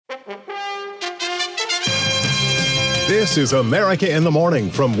This is America in the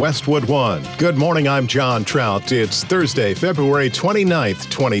Morning from Westwood One. Good morning, I'm John Trout. It's Thursday, February 29th,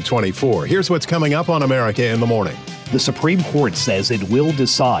 2024. Here's what's coming up on America in the Morning. The Supreme Court says it will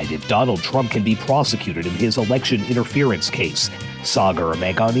decide if Donald Trump can be prosecuted in his election interference case. Sagar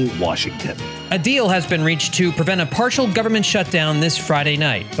Meghani, Washington. A deal has been reached to prevent a partial government shutdown this Friday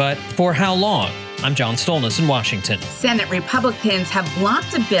night, but for how long? I'm John Stolnis in Washington. Senate Republicans have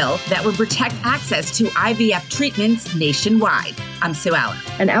blocked a bill that would protect access to IVF treatments nationwide. I'm Sue Allen.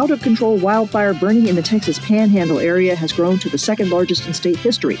 An out-of-control wildfire burning in the Texas Panhandle area has grown to the second largest in state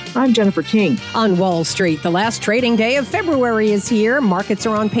history. I'm Jennifer King. On Wall Street, the last trading day of February is here. Markets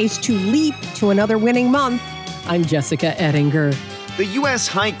are on pace to leap to another winning month. I'm Jessica Ettinger. The U.S.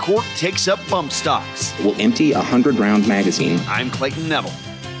 High Court takes up bump stocks. It will empty a 100-round magazine. I'm Clayton Neville.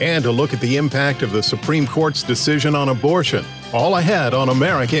 And a look at the impact of the Supreme Court's decision on abortion. All ahead on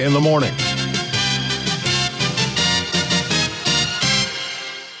America in the Morning.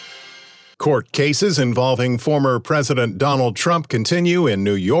 Court cases involving former President Donald Trump continue in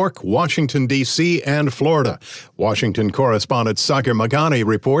New York, Washington, D.C., and Florida. Washington correspondent Sagar Meghani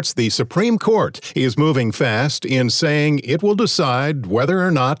reports the Supreme Court is moving fast in saying it will decide whether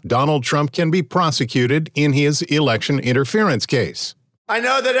or not Donald Trump can be prosecuted in his election interference case. I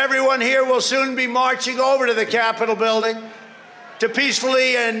know that everyone here will soon be marching over to the Capitol building to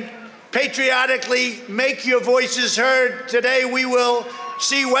peacefully and patriotically make your voices heard. Today we will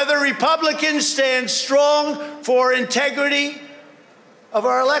see whether Republicans stand strong for integrity of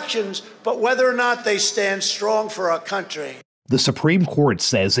our elections, but whether or not they stand strong for our country. The Supreme Court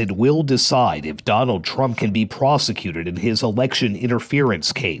says it will decide if Donald Trump can be prosecuted in his election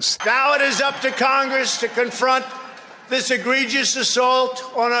interference case. Now it is up to Congress to confront this egregious assault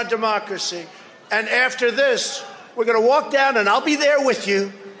on our democracy. And after this, we're going to walk down, and I'll be there with you.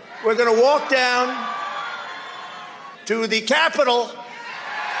 We're going to walk down to the Capitol,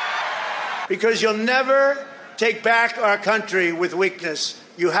 because you'll never take back our country with weakness.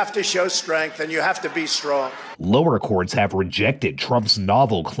 You have to show strength, and you have to be strong. Lower courts have rejected Trump's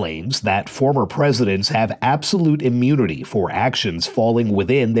novel claims that former presidents have absolute immunity for actions falling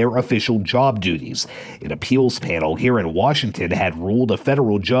within their official job duties. An appeals panel here in Washington had ruled a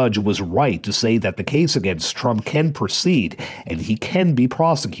federal judge was right to say that the case against Trump can proceed and he can be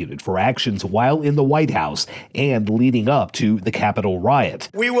prosecuted for actions while in the White House and leading up to the Capitol riot.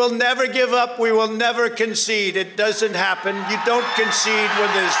 We will never give up. We will never concede. It doesn't happen. You don't concede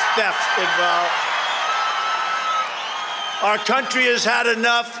when there's theft involved. Our country has had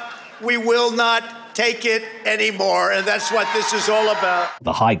enough. We will not take it anymore, and that's what this is all about.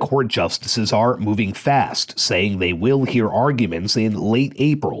 The high court justices are moving fast, saying they will hear arguments in late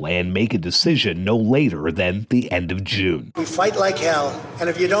April and make a decision no later than the end of June. We fight like hell,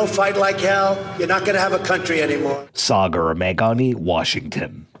 and if you don't fight like hell, you're not going to have a country anymore. Sagar Meghani,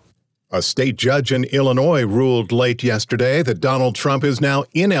 Washington. A state judge in Illinois ruled late yesterday that Donald Trump is now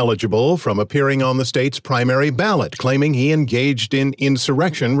ineligible from appearing on the state's primary ballot, claiming he engaged in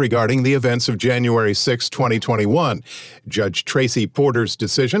insurrection regarding the events of January 6, 2021. Judge Tracy Porter's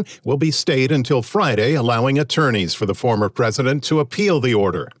decision will be stayed until Friday, allowing attorneys for the former president to appeal the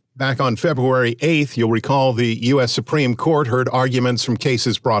order. Back on February 8th, you'll recall the U.S. Supreme Court heard arguments from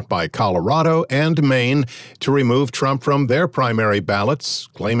cases brought by Colorado and Maine to remove Trump from their primary ballots,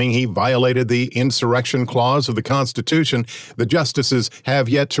 claiming he violated the insurrection clause of the Constitution. The justices have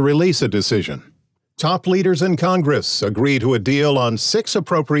yet to release a decision. Top leaders in Congress agree to a deal on 6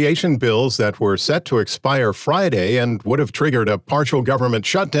 appropriation bills that were set to expire Friday and would have triggered a partial government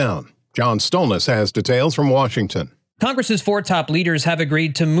shutdown. John Stolnis has details from Washington. Congress's 4 top leaders have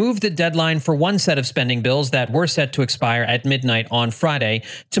agreed to move the deadline for one set of spending bills that were set to expire at midnight on Friday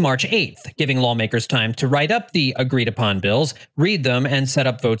to March 8th, giving lawmakers time to write up the agreed-upon bills, read them, and set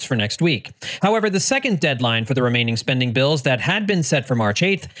up votes for next week. However, the second deadline for the remaining spending bills that had been set for March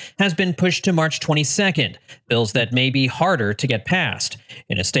 8th has been pushed to March 22nd, bills that may be harder to get passed.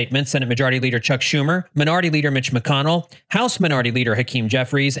 In a statement, Senate Majority Leader Chuck Schumer, Minority Leader Mitch McConnell, House Minority Leader Hakeem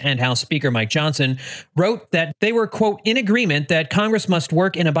Jeffries, and House Speaker Mike Johnson wrote that they were, quote, in agreement that Congress must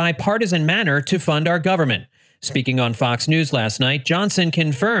work in a bipartisan manner to fund our government. Speaking on Fox News last night, Johnson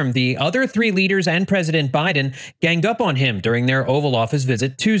confirmed the other 3 leaders and President Biden ganged up on him during their Oval Office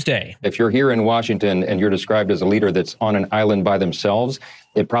visit Tuesday. If you're here in Washington and you're described as a leader that's on an island by themselves,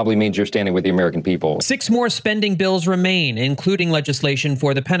 it probably means you're standing with the American people. 6 more spending bills remain, including legislation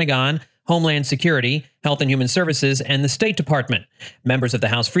for the Pentagon, Homeland Security, Health and Human Services, and the State Department. Members of the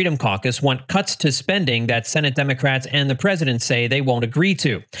House Freedom Caucus want cuts to spending that Senate Democrats and the president say they won't agree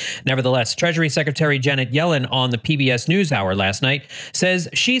to. Nevertheless, Treasury Secretary Janet Yellen on the PBS NewsHour last night says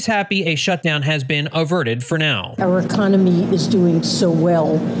she's happy a shutdown has been averted for now. Our economy is doing so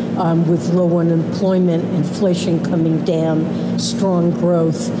well with low unemployment, inflation coming down, strong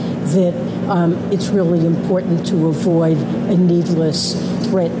growth, that it's really important to avoid a needless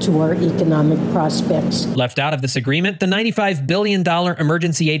threat to our economic prospects. Left out of this agreement, the $95 billion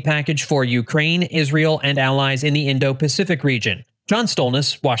emergency aid package for Ukraine, Israel, and allies in the Indo-Pacific region. John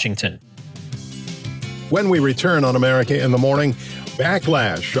Stolnis, Washington. When we return on America in the Morning,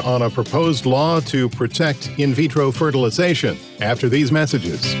 backlash on a proposed law to protect in vitro fertilization after these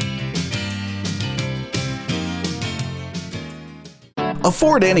messages.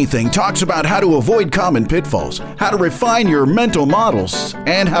 Afford Anything talks about how to avoid common pitfalls, how to refine your mental models,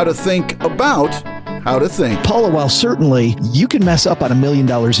 and how to think about how to think. Paula, while certainly you can mess up on $1 million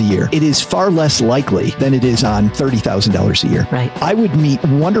a year, it is far less likely than it is on $30,000 a year. Right. I would meet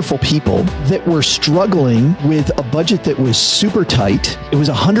wonderful people that were struggling with a budget that was super tight. It was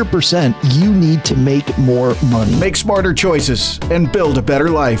 100%. You need to make more money. Make smarter choices and build a better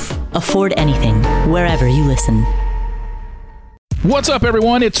life. Afford Anything, wherever you listen. What's up,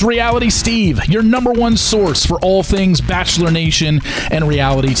 everyone? It's Reality Steve, your number one source for all things Bachelor Nation and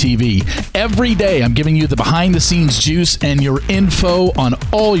reality TV. Every day, I'm giving you the behind-the-scenes juice and your info on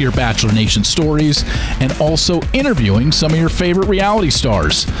all your Bachelor Nation stories, and also interviewing some of your favorite reality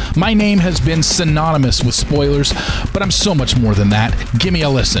stars. My name has been synonymous with spoilers, but I'm so much more than that. Give me a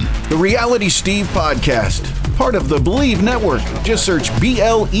listen. The Reality Steve Podcast, part of the Believe Network. Just search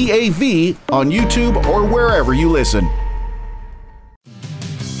BLEAV on YouTube or wherever you listen.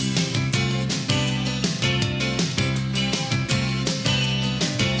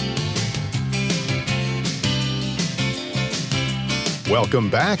 Welcome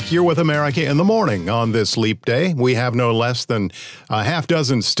back. You're with America in the Morning. On this leap day, we have no less than a half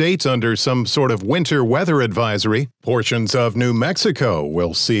dozen states under some sort of winter weather advisory. Portions of New Mexico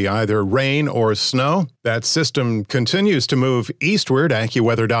will see either rain or snow. That system continues to move eastward.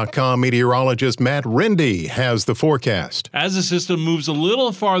 AccuWeather.com meteorologist Matt Rinde has the forecast. As the system moves a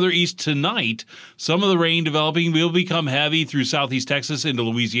little farther east tonight, some of the rain developing will become heavy through southeast Texas into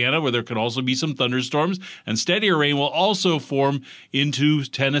Louisiana, where there could also be some thunderstorms, and steadier rain will also form into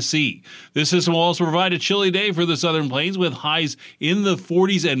Tennessee. This system will also provide a chilly day for the southern plains with highs in the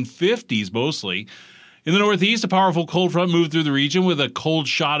 40s and 50s mostly. In the northeast, a powerful cold front moved through the region with a cold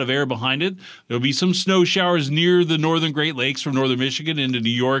shot of air behind it. There will be some snow showers near the northern Great Lakes from northern Michigan into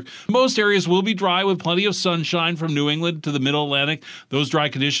New York. Most areas will be dry with plenty of sunshine from New England to the middle Atlantic. Those dry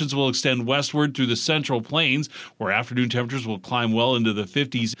conditions will extend westward through the central plains, where afternoon temperatures will climb well into the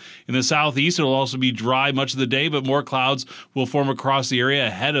 50s. In the southeast, it will also be dry much of the day, but more clouds will form across the area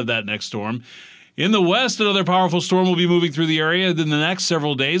ahead of that next storm. In the west, another powerful storm will be moving through the area in the next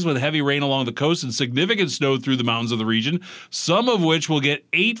several days with heavy rain along the coast and significant snow through the mountains of the region, some of which will get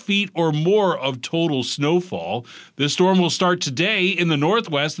 8 feet or more of total snowfall. This storm will start today in the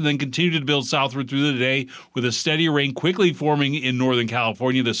northwest and then continue to build southward through the day with a steady rain quickly forming in Northern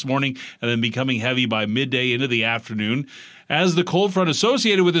California this morning and then becoming heavy by midday into the afternoon. As the cold front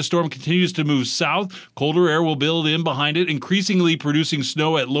associated with this storm continues to move south, colder air will build in behind it, increasingly producing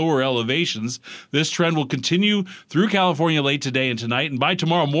snow at lower elevations. This trend will continue through California late today and tonight, and by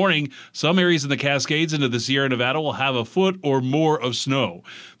tomorrow morning, some areas in the Cascades into the Sierra Nevada will have a foot or more of snow.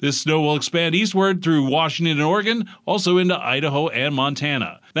 This snow will expand eastward through Washington and Oregon, also into Idaho and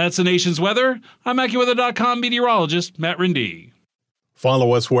Montana. That's the nation's weather. I'm AccuWeather.com meteorologist Matt Rinde.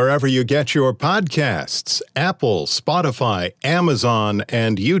 Follow us wherever you get your podcasts. Apple, Spotify, Amazon,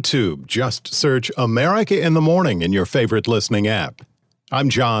 and YouTube. Just search America in the Morning in your favorite listening app. I'm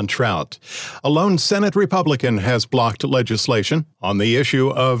John Trout. A lone Senate Republican has blocked legislation on the issue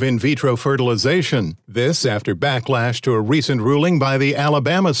of in vitro fertilization. This after backlash to a recent ruling by the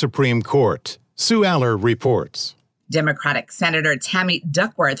Alabama Supreme Court. Sue Aller reports. Democratic Senator Tammy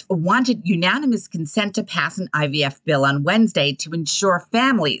Duckworth wanted unanimous consent to pass an IVF bill on Wednesday to ensure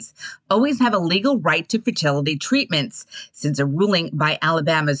families always have a legal right to fertility treatments, since a ruling by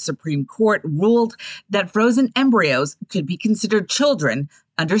Alabama's Supreme Court ruled that frozen embryos could be considered children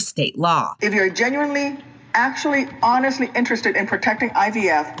under state law. If you're genuinely, actually, honestly interested in protecting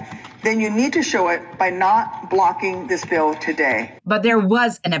IVF, then you need to show it by not blocking this bill today. But there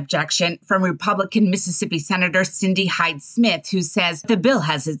was an objection from Republican Mississippi Senator Cindy Hyde-Smith, who says the bill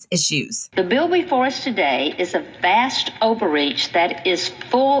has its issues. The bill before us today is a vast overreach that is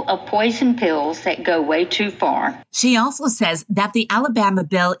full of poison pills that go way too far. She also says that the Alabama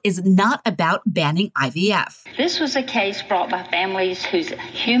bill is not about banning IVF. This was a case brought by families whose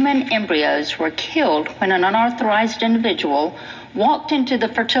human embryos were killed when an unauthorized individual walked into the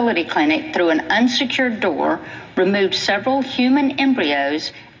fertility clinic through an unsecured door, removed several human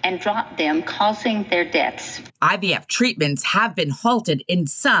embryos, and dropped them, causing their deaths. IVF treatments have been halted in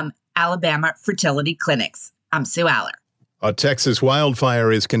some Alabama fertility clinics. I'm Sue Aller. A Texas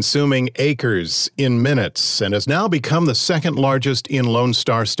wildfire is consuming acres in minutes and has now become the second largest in Lone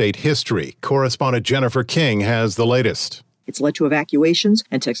Star State history. Correspondent Jennifer King has the latest. It's led to evacuations,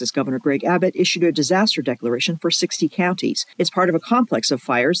 and Texas Governor Greg Abbott issued a disaster declaration for 60 counties. It's part of a complex of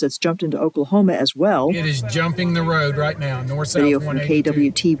fires that's jumped into Oklahoma as well. It is jumping the road right now, north-south. Video from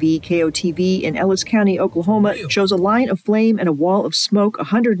KWTV, KOTV in Ellis County, Oklahoma, shows a line of flame and a wall of smoke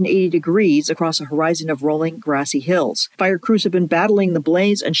 180 degrees across a horizon of rolling grassy hills. Fire crews have been battling the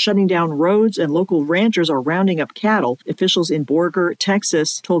blaze and shutting down roads, and local ranchers are rounding up cattle. Officials in Borger,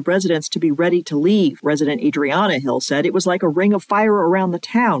 Texas, told residents to be ready to leave. Resident Adriana Hill said it was like a ring of fire around the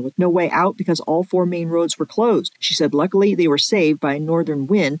town with no way out because all 4 main roads were closed. She said luckily they were saved by a northern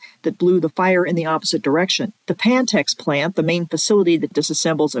wind that blew the fire in the opposite direction. The Pantex plant, the main facility that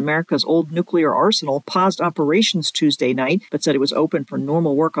disassembles America's old nuclear arsenal, paused operations Tuesday night but said it was open for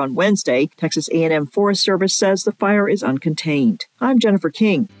normal work on Wednesday. Texas A&M Forest Service says the fire is uncontained. I'm Jennifer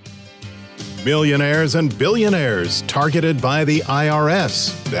King. Millionaires and billionaires targeted by the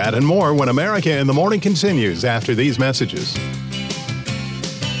IRS. That and more when America in the Morning continues after these messages.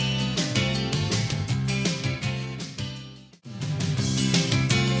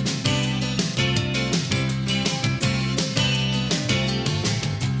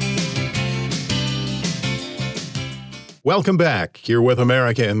 Welcome back. You're with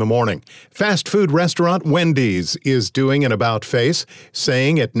America in the Morning. Fast food restaurant Wendy's is doing an about-face,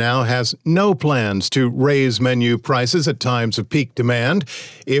 saying it now has no plans to raise menu prices at times of peak demand.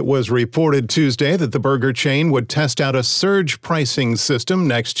 It was reported Tuesday that the burger chain would test out a surge pricing system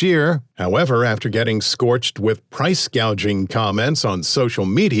next year. However, after getting scorched with price gouging comments on social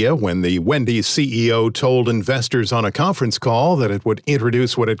media when the Wendy's CEO told investors on a conference call that it would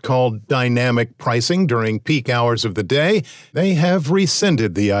introduce what it called dynamic pricing during peak hours of the day, they have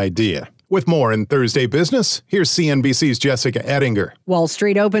rescinded the idea. With more in Thursday Business, here's CNBC's Jessica Ettinger. Wall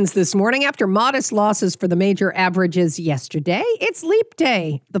Street opens this morning after modest losses for the major averages yesterday. It's Leap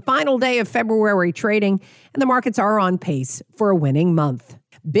Day, the final day of February trading, and the markets are on pace for a winning month.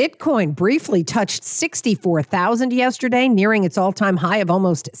 Bitcoin briefly touched 64,000 yesterday, nearing its all-time high of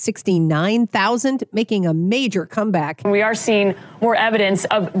almost 69,000, making a major comeback. We are seeing more evidence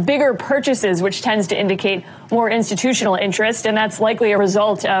of bigger purchases, which tends to indicate more institutional interest, and that's likely a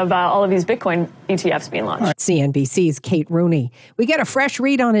result of all of these Bitcoin ETFs being launched. CNBC's Kate Rooney. We get a fresh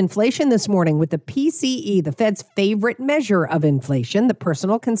read on inflation this morning with the PCE, the Fed's favorite measure of inflation, the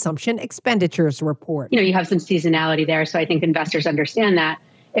Personal Consumption Expenditures Report. You have some seasonality there, so I think investors understand that.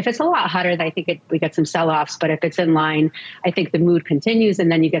 If it's a lot hotter, I think we get some sell-offs. But if it's in line, I think the mood continues,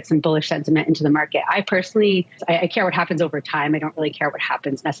 and then you get some bullish sentiment into the market. I personally, I care what happens over time. I don't really care what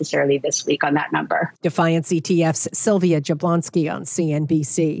happens necessarily this week on that number. Defiance ETF's Sylvia Jablonski on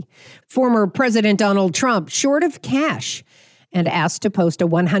CNBC. Former President Donald Trump short of cash and asked to post a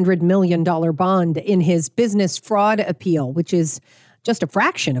 $100 million bond in his business fraud appeal, which is just a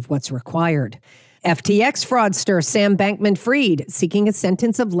fraction of what's required. FTX fraudster Sam Bankman-Fried seeking a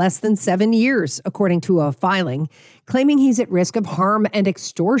sentence of less than 7 years, according to a filing, claiming he's at risk of harm and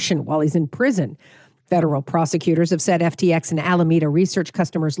extortion while he's in prison. Federal prosecutors have said FTX and Alameda Research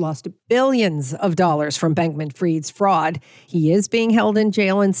customers lost billions of dollars from Bankman-Fried's fraud. He is being held in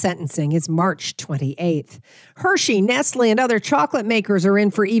jail, and sentencing is March 28th. Hershey, Nestle, and other chocolate makers are in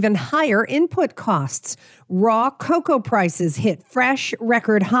for even higher input costs. Raw cocoa prices hit fresh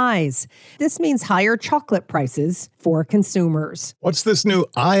record highs. This means higher chocolate prices for consumers. What's this new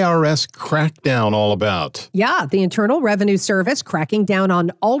IRS crackdown all about? Yeah, the Internal Revenue Service cracking down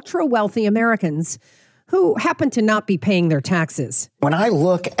on ultra-wealthy Americans who happen to not be paying their taxes. When I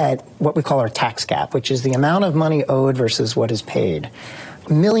look at what we call our tax gap, which is the amount of money owed versus what is paid,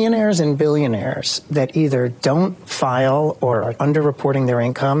 millionaires and billionaires that either don't file or are underreporting their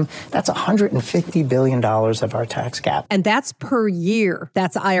income, that's $150 billion of our tax gap. And that's per year.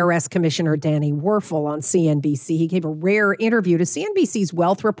 That's IRS Commissioner Danny Werfel on CNBC. He gave a rare interview to CNBC's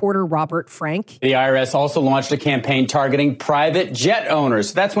wealth reporter Robert Frank. The IRS also launched a campaign targeting private jet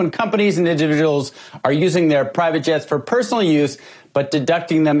owners. That's when companies and individuals are using their private jets for personal use, but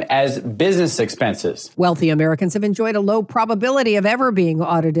deducting them as business expenses. Wealthy Americans have enjoyed a low probability of ever being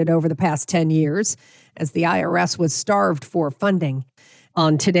audited over the past 10 years, as the IRS was starved for funding.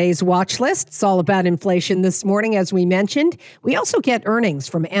 On today's watch list, it's all about inflation this morning, as we mentioned. We also get earnings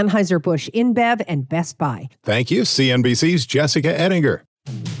from Anheuser-Busch InBev and Best Buy. Thank you, CNBC's Jessica Ettinger.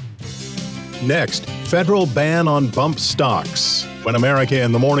 Next, federal ban on bump stocks. When America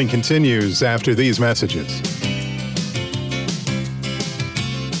in the Morning continues after these messages.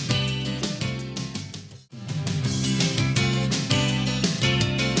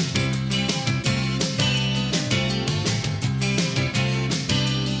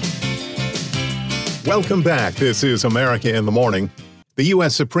 Welcome back. This is America in the Morning. The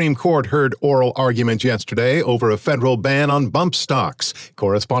U.S. Supreme Court heard oral argument yesterday over a federal ban on bump stocks.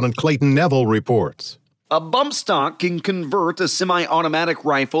 Correspondent Clayton Neville reports. A bump stock can convert a semi-automatic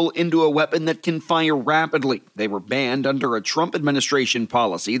rifle into a weapon that can fire rapidly. They were banned under a Trump administration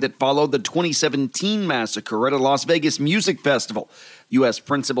policy that followed the 2017 massacre at a Las Vegas music festival. U.S.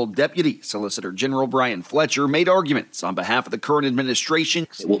 Principal Deputy Solicitor General Brian Fletcher made arguments on behalf of the current administration.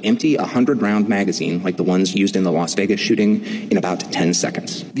 It will empty a 100-round magazine like the ones used in the Las Vegas shooting in about 10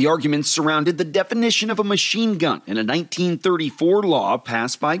 seconds. The arguments surrounded the definition of a machine gun in a 1934 law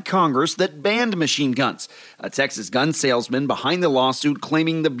passed by Congress that banned machine guns. A Texas gun salesman behind the lawsuit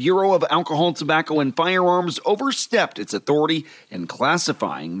claiming the Bureau of Alcohol, Tobacco, and Firearms overstepped its authority in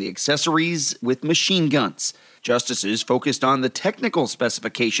classifying the accessories with machine guns. Justices focused on the technical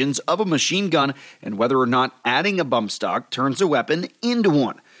specifications of a machine gun and whether or not adding a bump stock turns a weapon into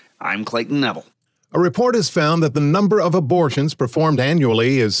one. I'm Clayton Neville. A report has found that the number of abortions performed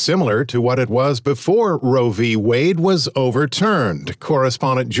annually is similar to what it was before Roe v. Wade was overturned.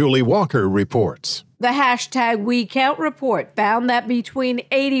 Correspondent Julie Walker reports. The hashtag WeCount report found that between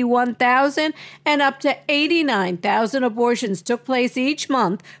 81,000 and up to 89,000 abortions took place each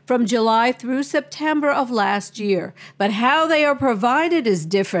month from July through September of last year. But how they are provided is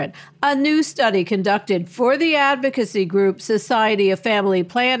different. A new study conducted for the advocacy group Society of Family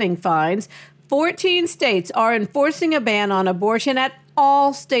Planning finds 14 states are enforcing a ban on abortion at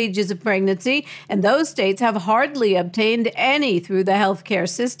all stages of pregnancy, and those states have hardly obtained any through the healthcare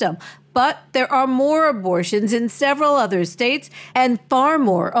system. But there are more abortions in several other states and far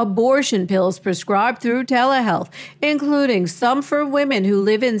more abortion pills prescribed through telehealth, including some for women who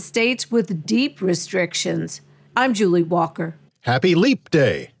live in states with deep restrictions. I'm Julie Walker. Happy Leap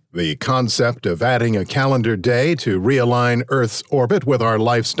Day. The concept of adding a calendar day to realign Earth's orbit with our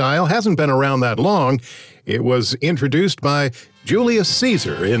lifestyle hasn't been around that long. It was introduced by Julius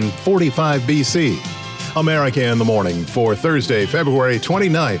Caesar in 45 BC. America in the Morning for Thursday, February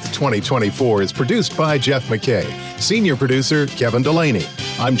 29th, 2024 is produced by Jeff McKay. Senior producer, Kevin Delaney.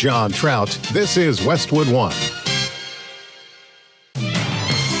 I'm John Trout. This is Westwood One.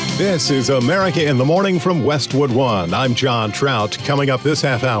 This is America in the Morning from Westwood One. I'm John Trout. Coming up this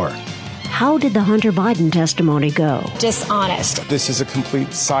half hour. How did the Hunter Biden testimony go? Dishonest. This is a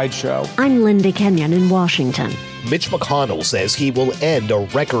complete sideshow. I'm Linda Kenyon in Washington. Mitch McConnell says he will end a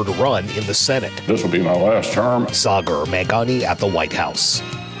record run in the Senate. This will be my last term. Sagar Meghani at the White House.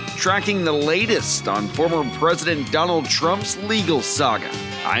 Tracking the latest on former President Donald Trump's legal saga.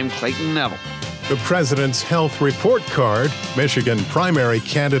 I'm Clayton Neville. The president's health report card, Michigan primary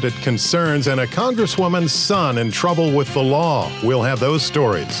candidate concerns, and a congresswoman's son in trouble with the law. We'll have those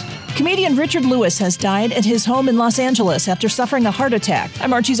stories. Comedian Richard Lewis has died at his home in Los Angeles after suffering a heart attack.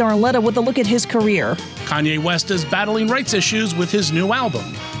 I'm Archie Zarletta with a look at his career. Kanye West is battling rights issues with his new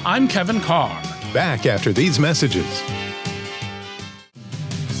album. I'm Kevin Carr. Back after these messages.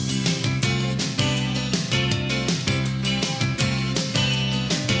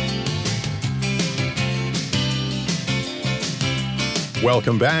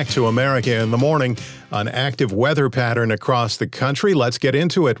 Welcome back to America in the Morning. An active weather pattern across the country. Let's get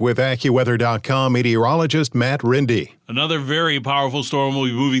into it with AccuWeather.com meteorologist Matt Rinde. Another very powerful storm will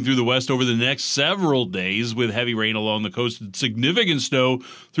be moving through the west over the next several days with heavy rain along the coast and significant snow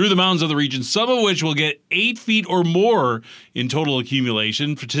through the mountains of the region, some of which will get 8 feet or more in total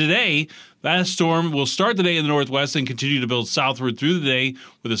accumulation. For today, That storm will start the day in the northwest and continue to build southward through the day,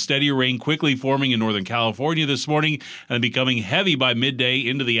 with a steadier rain quickly forming in Northern California this morning and becoming heavy by midday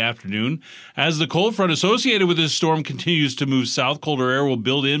into the afternoon. As the cold front associated with this storm continues to move south, colder air will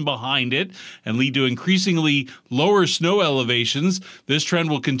build in behind it and lead to increasingly lower snow elevations. This trend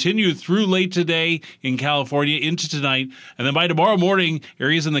will continue through late today in California into tonight, and then by tomorrow morning,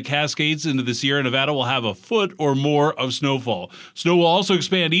 areas in the Cascades into the Sierra Nevada will have a foot or more of snowfall. Snow will also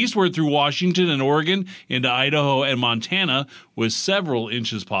expand eastward through Washington and Oregon into Idaho and Montana, with several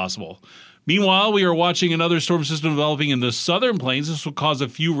inches possible. Meanwhile, we are watching another storm system developing in the southern plains. This will cause a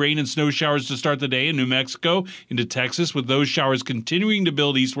few rain and snow showers to start the day in New Mexico into Texas, with those showers continuing to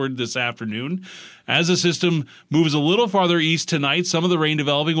build eastward this afternoon. As the system moves a little farther east tonight, some of the rain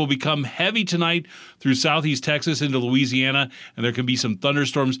developing will become heavy tonight through southeast Texas into Louisiana, and there can be some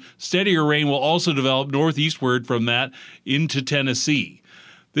thunderstorms. Steadier rain will also develop northeastward from that into Tennessee.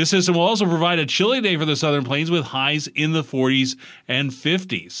 This system will also provide a chilly day for the southern plains with highs in the 40s and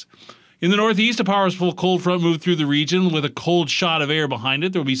 50s. In the northeast, a powerful cold front moved through the region with a cold shot of air behind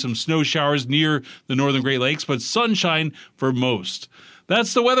it. There will be some snow showers near the northern Great Lakes, but sunshine for most.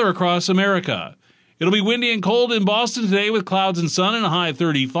 That's the weather across America. It'll be windy and cold in Boston today with clouds and sun and a high of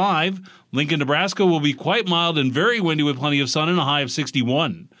 35. Lincoln, Nebraska will be quite mild and very windy with plenty of sun and a high of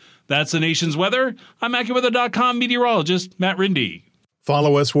 61. That's the nation's weather. I'm AccuWeather.com meteorologist Matt Rinde.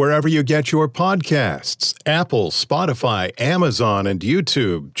 Follow us wherever you get your podcasts. Apple, Spotify, Amazon, and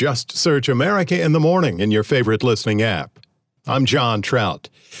YouTube. Just search America in the Morning in your favorite listening app. I'm John Trout.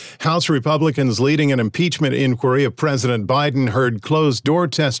 House Republicans leading an impeachment inquiry of President Biden heard closed-door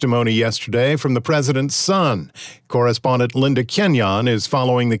testimony yesterday from the president's son. Correspondent Linda Kenyon is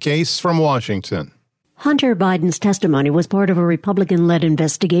following the case from Washington. Hunter Biden's testimony was part of a Republican-led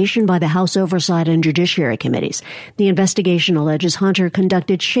investigation by the House Oversight and Judiciary Committees. The investigation alleges Hunter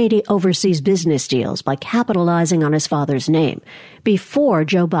conducted shady overseas business deals by capitalizing on his father's name before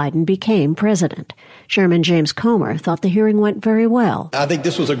Joe Biden became president. Chairman James Comer thought the hearing went very well. I think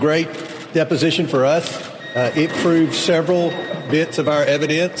this was a great deposition for us. It proved several bits of our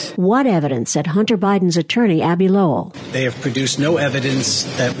evidence. What evidence? Said Hunter Biden's attorney, Abby Lowell. They have produced no evidence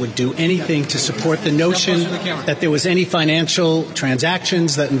that would do anything to support the notion that there was any financial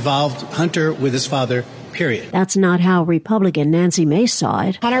transactions that involved Hunter with his father, period. That's not how Republican Nancy Mace saw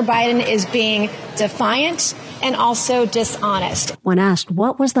it. Hunter Biden is being defiant and also dishonest. When asked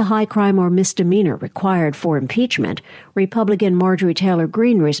what was the high crime or misdemeanor required for impeachment, Republican Marjorie Taylor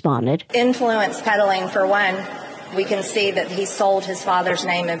Greene responded, influence peddling, for one. We can see that he sold his father's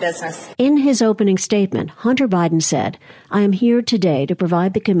name and business. In his opening statement, Hunter Biden said, I am here today to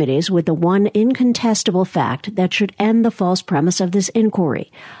provide the committees with the one incontestable fact that should end the false premise of this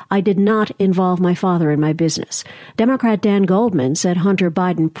inquiry. I did not involve my father in my business. Democrat Dan Goldman said Hunter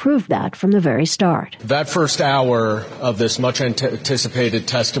Biden proved that from the very start. That first hour of this much anticipated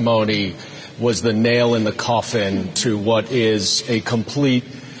testimony was the nail in the coffin to what is a complete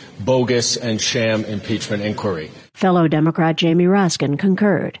bogus and sham impeachment inquiry. Fellow Democrat Jamie Raskin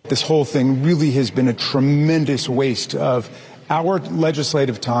concurred. This whole thing really has been a tremendous waste of our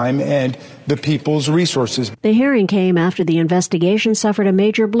legislative time and the people's resources. The hearing came after the investigation suffered a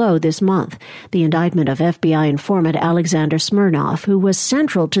major blow this month. The indictment of FBI informant Alexander Smirnov, who was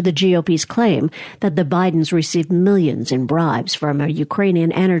central to the GOP's claim that the Bidens received millions in bribes from a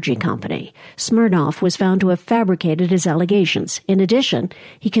Ukrainian energy company. Smirnov was found to have fabricated his allegations. In addition,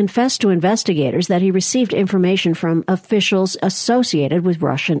 he confessed to investigators that he received information from officials associated with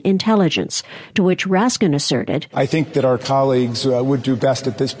Russian intelligence, to which Raskin asserted, I think that our colleagues would do best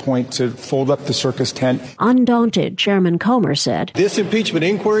at this point to fold up the circus tent. Undaunted, Chairman Comer said, This impeachment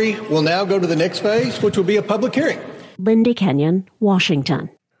inquiry will now go to the next phase, which will be a public hearing. Linda Kenyon, Washington.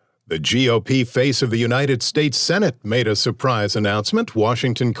 The GOP face of the United States Senate made a surprise announcement.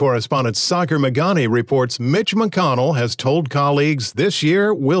 Washington correspondent Sagar Meghani reports Mitch McConnell has told colleagues this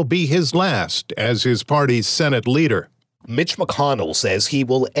year will be his last as his party's Senate leader. Mitch McConnell says he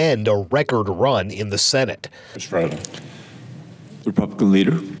will end a record run in the Senate. Mr. President, Republican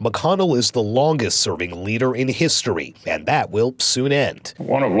leader. McConnell is the longest-serving leader in history, and that will soon end.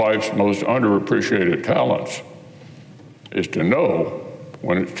 One of life's most underappreciated talents is to know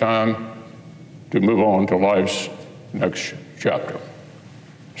when it's time to move on to life's next chapter.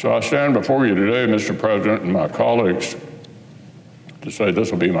 So I stand before you today, Mr. President, and my colleagues, to say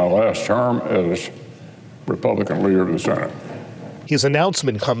this will be my last term as Republican leader of the Senate. His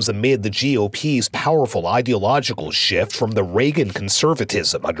announcement comes amid the GOP's powerful ideological shift from the Reagan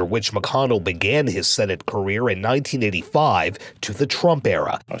conservatism under which McConnell began his Senate career in 1985 to the Trump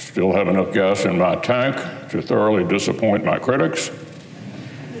era. I still have enough gas in my tank to thoroughly disappoint my critics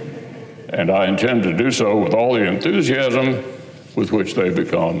and I intend to do so with all the enthusiasm with which they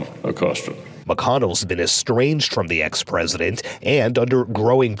become accustomed. McConnell's been estranged from the ex-president and under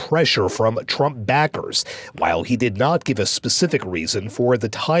growing pressure from Trump backers, while he did not give a specific reason for the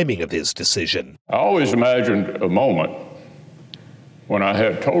timing of his decision. I always imagined a moment when I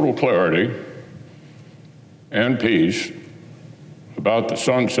had total clarity and peace about the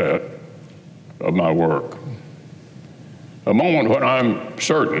sunset of my work. A moment when I'm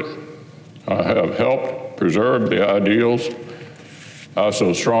certain I have helped preserve the ideals I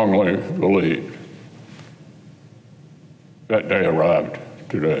so strongly believed. That day arrived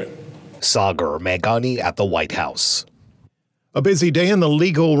today. Sagar Meghani at the White House. A busy day in the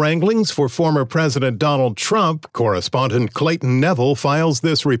legal wranglings for former President Donald Trump. Correspondent Clayton Neville files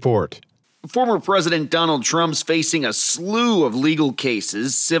this report. Former President Donald Trump's facing a slew of legal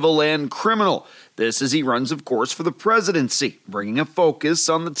cases, civil and criminal. This as he runs, of course, for the presidency, bringing a focus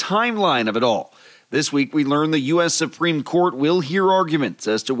on the timeline of it all. This week, we learned the U.S. Supreme Court will hear arguments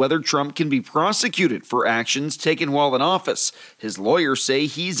as to whether Trump can be prosecuted for actions taken while in office. His lawyers say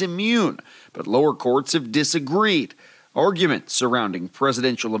he's immune, but lower courts have disagreed. Arguments surrounding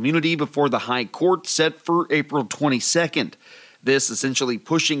presidential immunity before the high court set for April 22nd. This essentially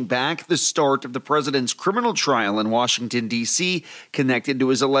pushing back the start of the president's criminal trial in Washington, D.C., connected to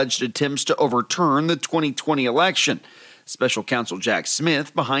his alleged attempts to overturn the 2020 election. Special counsel Jack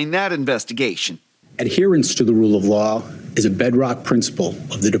Smith behind that investigation. Adherence to the rule of law is a bedrock principle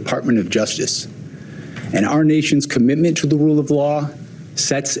of the Department of Justice, and our nation's commitment to the rule of law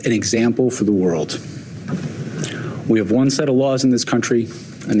sets an example for the world. We have one set of laws in this country,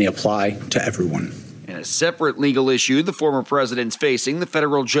 and they apply to everyone. In a separate legal issue the former president's facing, the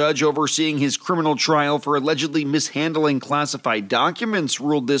federal judge overseeing his criminal trial for allegedly mishandling classified documents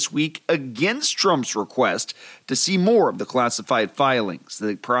ruled this week against Trump's request to see more of the classified filings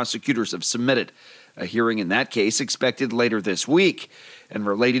the prosecutors have submitted. A hearing in that case expected later this week. And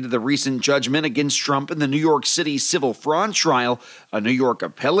related to the recent judgment against Trump in the New York City civil fraud trial, a New York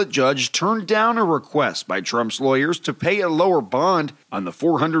appellate judge turned down a request by Trump's lawyers to pay a lower bond on the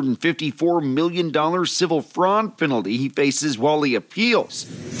 $454 million civil fraud penalty he faces while he appeals.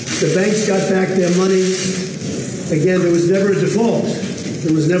 The banks got back their money. Again, there was never a default.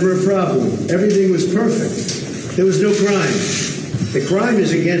 There was never a problem. Everything was perfect. There was no crime. The crime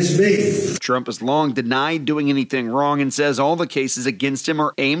is against me. Trump has long denied doing anything wrong and says all the cases against him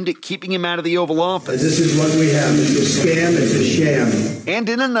are aimed at keeping him out of the Oval Office. This is what we have. It's a scam. It's a sham. And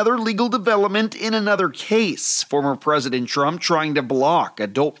in another legal development in another case, former President Trump trying to block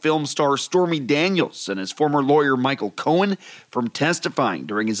adult film star Stormy Daniels and his former lawyer Michael Cohen from testifying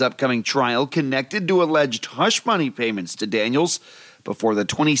during his upcoming trial connected to alleged hush money payments to Daniels before the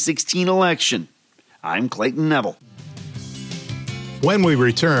 2016 election. I'm Clayton Neville. When we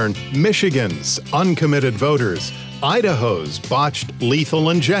return, Michigan's uncommitted voters, Idaho's botched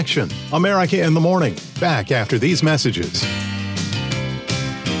lethal injection. America in the Morning, back after these messages.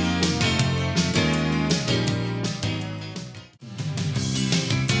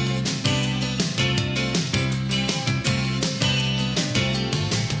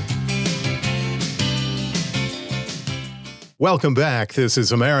 Welcome back. This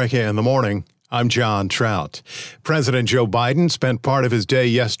is America in the Morning. I'm John Trout. President Joe Biden spent part of his day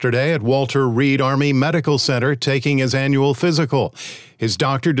yesterday at Walter Reed Army Medical Center taking his annual physical. His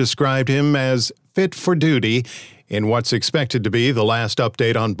doctor described him as fit for duty. In what's expected to be the last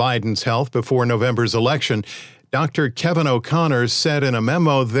update on Biden's health before November's election, Dr. Kevin O'Connor said in a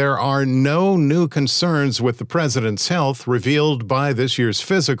memo there are no new concerns with the president's health revealed by this year's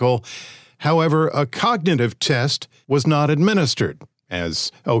physical. However, a cognitive test was not administered.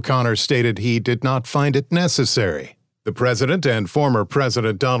 As O'Connor stated, he did not find it necessary. The president and former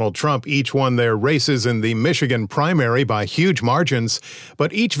President Donald Trump each won their races in the Michigan primary by huge margins,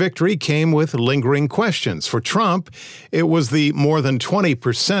 but each victory came with lingering questions. For Trump, it was the more than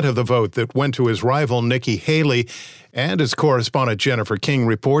 20% of the vote that went to his rival Nikki Haley. And as correspondent Jennifer King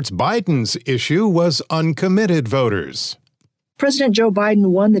reports, Biden's issue was uncommitted voters. President Joe Biden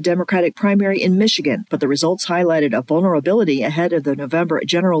won the Democratic primary in Michigan, but the results highlighted a vulnerability ahead of the November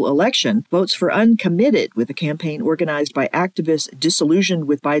general election. Votes for uncommitted, with a campaign organized by activists disillusioned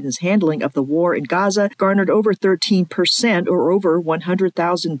with Biden's handling of the war in Gaza, garnered over 13% or over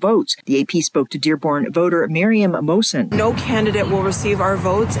 100,000 votes. The AP spoke to Dearborn voter Miriam Mosen. No candidate will receive our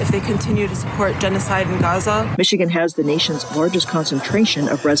votes if they continue to support genocide in Gaza. Michigan has the nation's largest concentration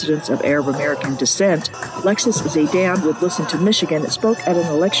of residents of Arab American descent. Alexis Zaydan would listen to Michigan spoke at an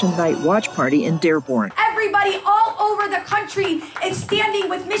election night watch party in Dearborn. everybody all over the country is standing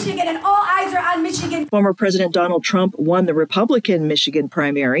with Michigan, and all eyes are on Michigan. Former President Donald Trump won the Republican Michigan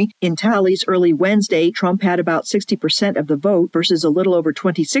primary. In tallies early Wednesday, Trump had about 60% of the vote versus a little over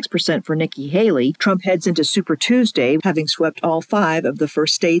 26% for Nikki Haley. Trump heads into Super Tuesday, having swept all 5 of the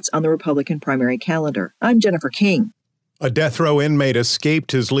first states on the Republican primary calendar. I'm Jennifer King. A death row inmate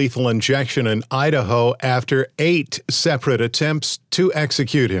escaped his lethal injection in Idaho after 8 separate attempts to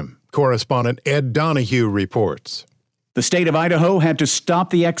execute him. Correspondent Ed Donahue reports. The state of Idaho had to stop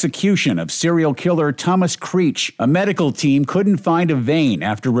the execution of serial killer Thomas Creech. A medical team couldn't find a vein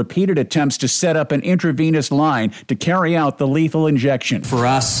after repeated attempts to set up an intravenous line to carry out the lethal injection. For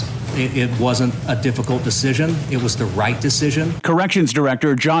us, it wasn't a difficult decision. It was the right decision. Corrections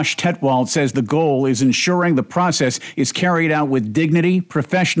Director Josh Tetwald says the goal is ensuring the process is carried out with dignity,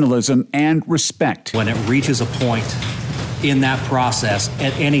 professionalism, and respect. When it reaches a point in that process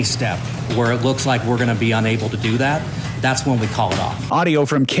at any step where it looks like we're going to be unable to do that, that's when we call it off. Audio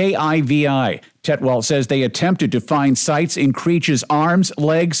from KIVI. Tetwald says they attempted to find sites in Creech's arms,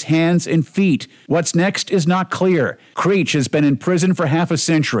 legs, hands, and feet. What's next is not clear. Creech has been in prison for half a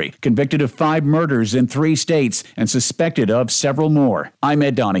century, convicted of 5 murders in 3 states, and suspected of several more. I'm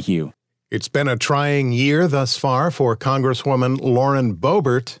Ed Donahue. It's been a trying year thus far for Congresswoman Lauren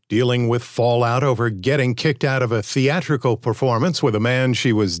Boebert, dealing with fallout over getting kicked out of a theatrical performance with a man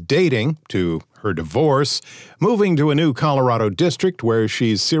she was dating, to her divorce, moving to a new Colorado district where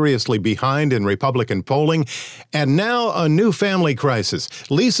she's seriously behind in Republican polling, and now a new family crisis.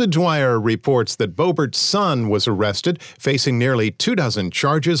 Lisa Dwyer reports that Boebert's son was arrested, facing nearly 24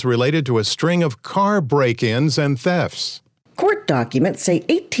 charges related to a string of car break-ins and thefts. Court documents say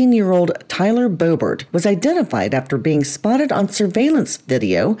 18-year-old Tyler Boebert was identified after being spotted on surveillance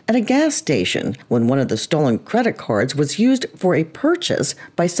video at a gas station when one of the stolen credit cards was used for a purchase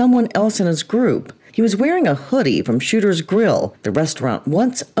by someone else in his group. He was wearing a hoodie from Shooter's Grill, the restaurant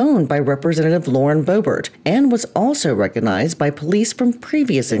once owned by Representative Lauren Boebert, and was also recognized by police from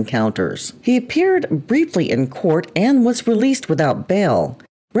previous encounters. He appeared briefly in court and was released without bail.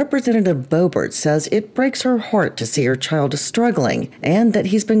 Representative Boebert says it breaks her heart to see her child struggling and that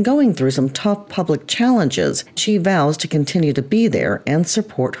he's been going through some tough public challenges. She vows to continue to be there and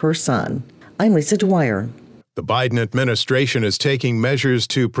support her son. I'm Lisa Dwyer. The Biden administration is taking measures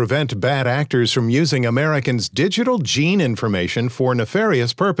to prevent bad actors from using Americans' digital gene information for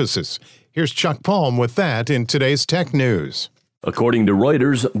nefarious purposes. Here's Chuck Palm with that in today's Tech News. According to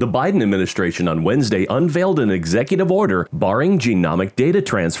Reuters, the Biden administration on Wednesday unveiled an executive order barring genomic data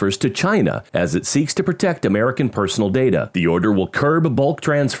transfers to China as it seeks to protect American personal data. The order will curb bulk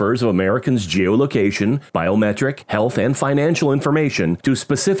transfers of Americans' geolocation, biometric, health, and financial information to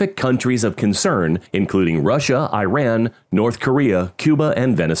specific countries of concern, including Russia, Iran, North Korea, Cuba,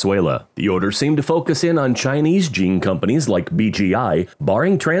 and Venezuela. The order seemed to focus in on Chinese gene companies like BGI,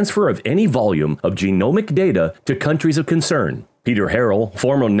 barring transfer of any volume of genomic data to countries of concern. Peter Harrell,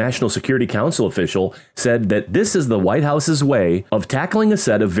 former National Security Council official, said that this is the White House's way of tackling a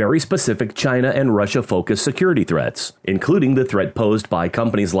set of very specific China and Russia-focused security threats, including the threat posed by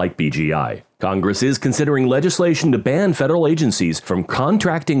companies like BGI. Congress is considering legislation to ban federal agencies from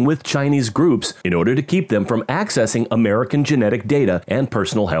contracting with Chinese groups in order to keep them from accessing American genetic data and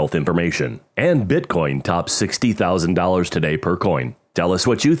personal health information. And Bitcoin tops $60,000 today per coin. Tell us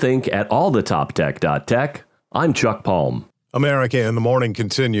what you think at allthetoptech.tech. I'm Chuck Palm. America in the Morning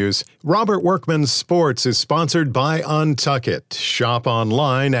continues. Robert Workman's Sports is sponsored by Untuckit. Shop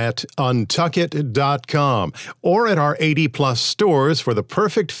online at untuckit.com or at our 80-plus stores for the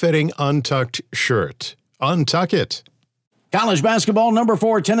perfect-fitting Untucked shirt. Untuckit. College basketball, number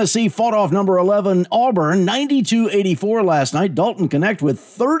 4 Tennessee fought off number 11 Auburn, 92-84 last night. Dalton Connect with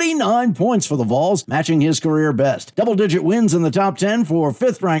 39 points for the Vols, matching his career best. Double-digit wins in the top 10 for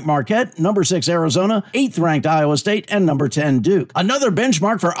 5th-ranked Marquette, number 6 Arizona, 8th-ranked Iowa State, and number 10 Duke. Another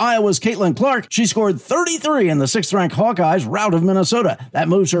benchmark for Iowa's Caitlin Clark. She scored 33 in the 6th-ranked Hawkeyes rout of Minnesota. That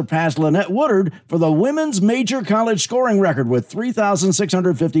moves her past Lynette Woodard for the women's major college scoring record with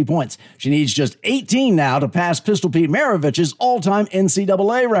 3,650 points. She needs just 18 now to pass Pistol Pete Maravich's all-time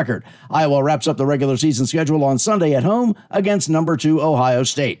NCAA record. Iowa wraps up the regular season schedule on Sunday at home against number 2 Ohio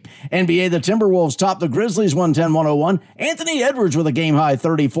State. NBA, the Timberwolves topped the Grizzlies 110-101. Anthony Edwards with a game-high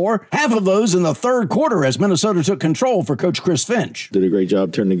 34. Half of those in the third quarter as Minnesota took control for Coach Chris Finch. Did a great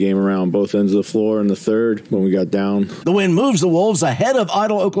job turning the game around both ends of the floor in the third when we got down. The win moves the Wolves ahead of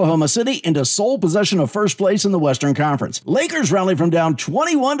idle Oklahoma City into sole possession of first place in the Western Conference. Lakers rallied from down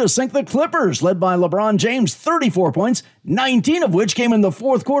 21 to sink the Clippers, led by LeBron James, 34 points. 19 of which came in the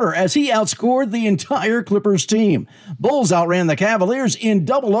fourth quarter as he outscored the entire Clippers team. Bulls outran the Cavaliers in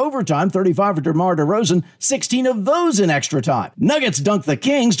double overtime, 35 for DeMar DeRozan, 16 of those in extra time. Nuggets dunked the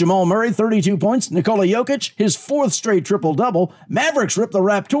Kings, Jamal Murray, 32 points, Nikola Jokic, his fourth straight triple-double. Mavericks ripped the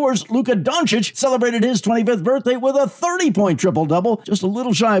Raptors. Luka Doncic celebrated his 25th birthday with a 30-point triple-double, just a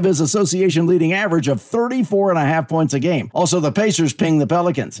little shy of his association-leading average of 34.5 points a game. Also, the Pacers pinged the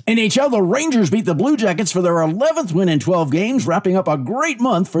Pelicans. NHL, the Rangers beat the Blue Jackets for their 11th win in 12 games, wrapping up a great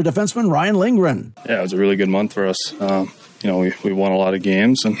month for defenseman Ryan Lindgren. Yeah, it was a really good month for us. We won a lot of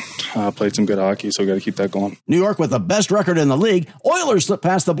games and played some good hockey, so we got to keep that going. New York with the best record in the league. Oilers slipped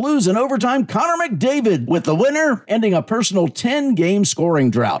past the Blues in overtime. Connor McDavid with the winner, ending a personal 10-game scoring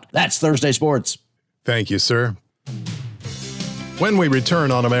drought. That's Thursday Sports. Thank you, sir. When we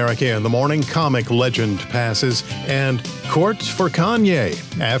return on America in the Morning, comic legend passes and court for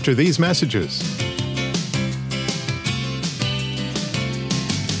Kanye after these messages.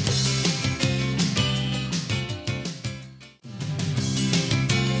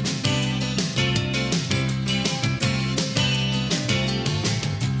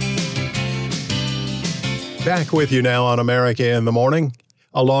 Back with you now on America in the Morning.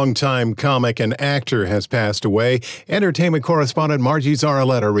 A longtime comic and actor has passed away. Entertainment correspondent Margie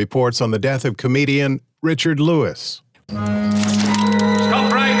Zaraletta reports on the death of comedian Richard Lewis.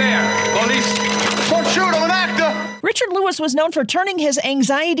 Stop right there. Police. Don't shoot, I'm an actor. Richard Lewis was known for turning his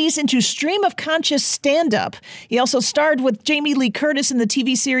anxieties into stream-of-conscious stand-up. He also starred with Jamie Lee Curtis in the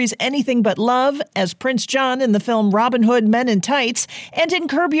TV series Anything But Love, as Prince John in the film Robin Hood Men in Tights, and in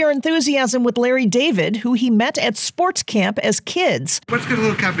Curb Your Enthusiasm with Larry David, who he met at sports camp as kids. Let's get a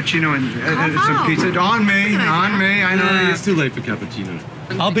little cappuccino and some pizza. On me. I know it's too late for cappuccino.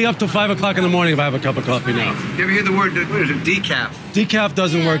 I'll be up till 5 o'clock in the morning if I have a cup of coffee now. You ever hear the word, what is it, decaf? Decaf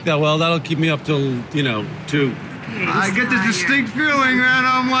doesn't work that well. That'll keep me up till, 2. I get this distinct feeling, man.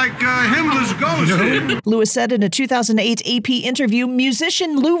 I'm like Himmler's ghost. Lewis said in a 2008 AP interview,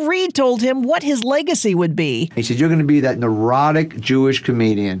 musician Lou Reed told him what his legacy would be. He said, you're going to be that neurotic Jewish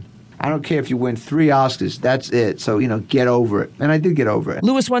comedian. I don't care if you win 3 Oscars. That's it. So, get over it. And I did get over it.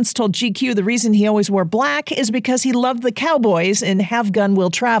 Lewis once told GQ the reason he always wore black is because he loved the Cowboys in Have Gun Will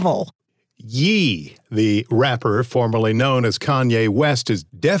Travel. Ye, the rapper formerly known as Kanye West, is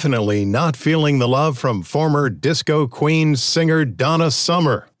definitely not feeling the love from former disco queen singer Donna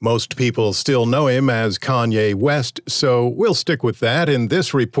Summer. Most people still know him as Kanye West, so we'll stick with that in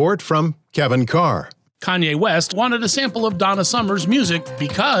this report from Kevin Carr. Kanye West wanted a sample of Donna Summer's music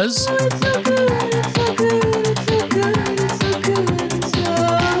because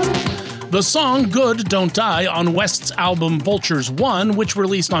the song Good Don't Die on West's album Vultures 1, which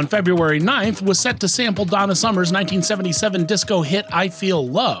released on February 9th, was set to sample Donna Summer's 1977 disco hit I Feel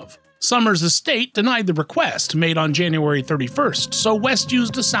Love. Summer's estate denied the request made on January 31st, so West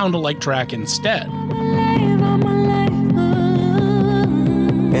used a sound-alike track instead.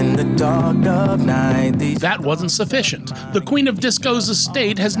 In the dark of night, that wasn't sufficient. The Queen of Disco's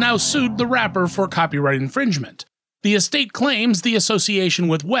estate has now sued the rapper for copyright infringement. The estate claims the association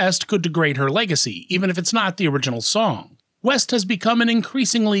with West could degrade her legacy, even if it's not the original song. West has become an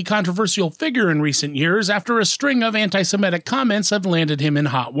increasingly controversial figure in recent years after a string of anti-Semitic comments have landed him in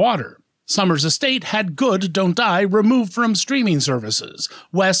hot water. Summer's estate had Good Don't Die removed from streaming services.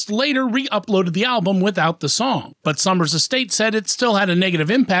 West later re-uploaded the album without the song, but Summer's estate said it still had a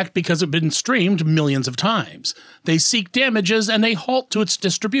negative impact because it had been streamed millions of times. They seek damages and a halt to its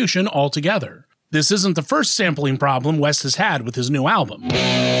distribution altogether. This isn't the first sampling problem West has had with his new album.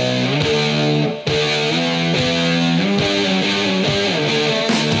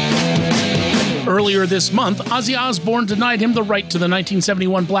 Earlier this month, Ozzy Osbourne denied him the right to the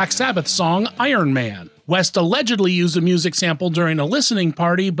 1971 Black Sabbath song Iron Man. West allegedly used a music sample during a listening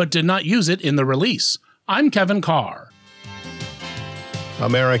party, but did not use it in the release. I'm Kevin Carr.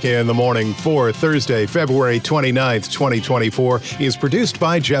 America in the Morning for Thursday, February 29th, 2024 is produced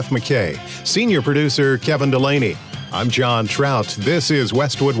by Jeff McKay. Senior producer Kevin Delaney. I'm John Trout. This is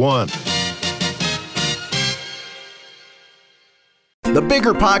Westwood One. The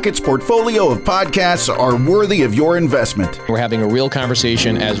Bigger Pockets portfolio of podcasts are worthy of your investment. We're having a real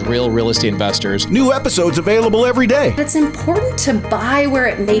conversation as real estate investors. New episodes available every day. It's important to buy where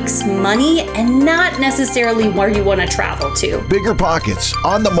it makes money and not necessarily where you want to travel to. Bigger Pockets,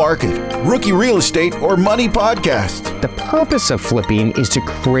 On the Market, Rookie Real Estate, or Money Podcast. The purpose of flipping is to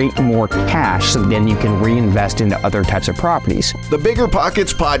create more cash so then you can reinvest into other types of properties. The Bigger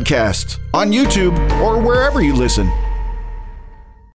Pockets Podcast on YouTube or wherever you listen.